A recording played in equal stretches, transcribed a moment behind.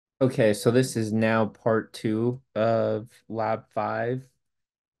Okay, so this is now part two of Lab 5.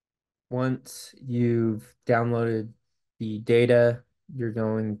 Once you've downloaded the data, you're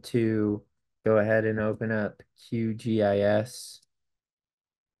going to go ahead and open up QGIS.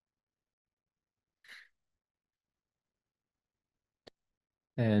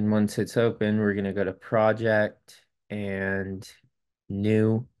 And once it's open, we're going to go to Project and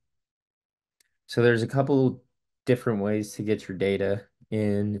New. So there's a couple different ways to get your data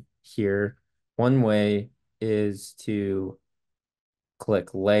in here. One way is to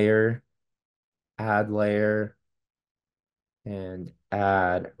click Layer, Add Layer, and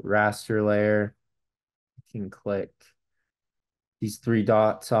add raster layer. You can click these three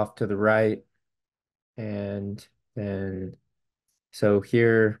dots off to the right. And then, so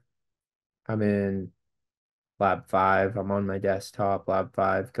here I'm in Lab 5. I'm on my desktop, Lab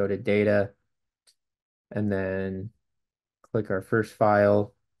 5. Go to Data, and then click our first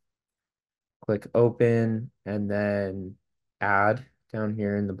file, click Open, and then Add down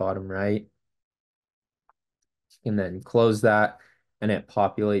here in the bottom right. And then close that, and it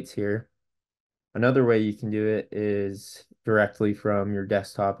populates here. Another way you can do it is directly from your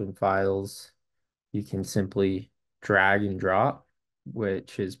desktop and files. You can simply drag and drop,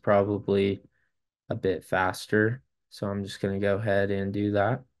 which is probably a bit faster. So I'm just going to go ahead and do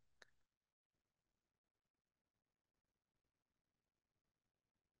that.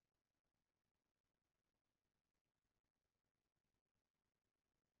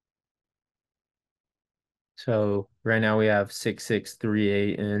 So right now we have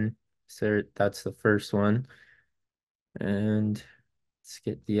 6638 in. So that's the first one. And let's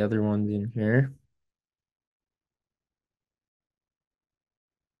get the other ones in here.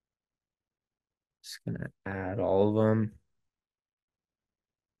 Just gonna add all of them.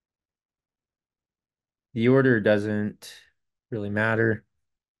 The order doesn't really matter.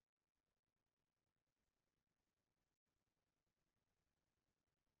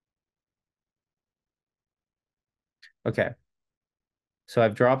 Okay, so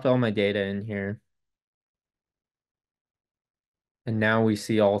I've dropped all my data in here. And now we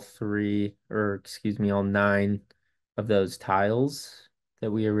see all three, or excuse me, all nine of those tiles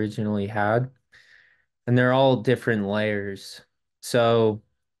that we originally had. And they're all different layers. So,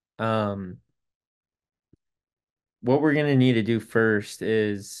 um, what we're going to need to do first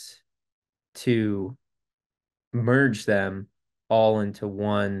is to merge them all into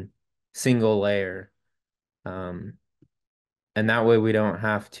one single layer. Um, and that way we don't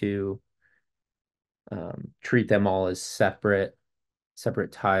have to treat them all as separate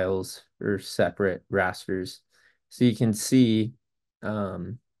tiles or separate rasters. So you can see,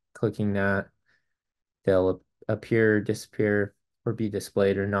 clicking that, they'll appear, disappear, or be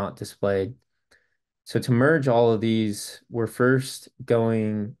displayed or not displayed. So to merge all of these, we're first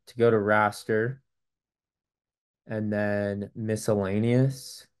going to go to raster and then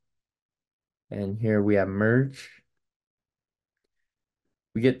miscellaneous. And here we have merge.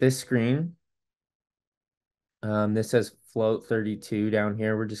 We get this screen. This says float 32 down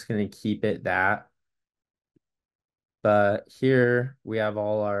here. We're just going to keep it that. But here we have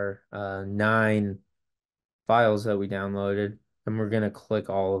all our nine files that we downloaded, and we're going to click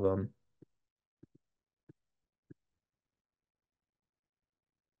all of them.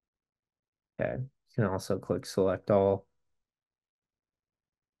 Okay, you can also click select all.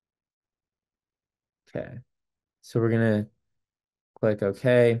 Okay, so we're going to click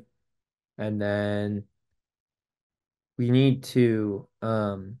OK, and then we need to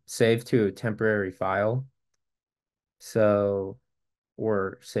save to a temporary file. So,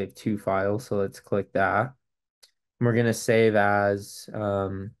 or save two files. So let's click that. And we're going to save as,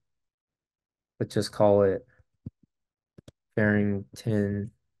 let's just call it Farrington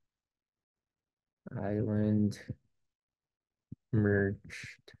Island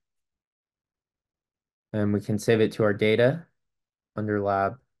merged. And we can save it to our data under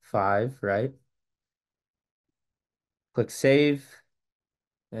lab 5, right? Click save,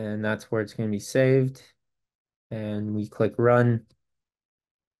 and that's where it's going to be saved. And we click run.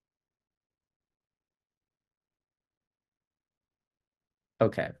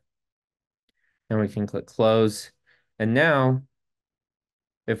 Okay. And we can click close. And now,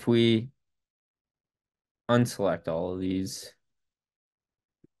 if we unselect all of these,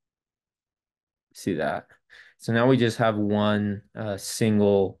 see that. So now we just have one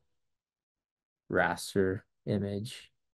single raster image.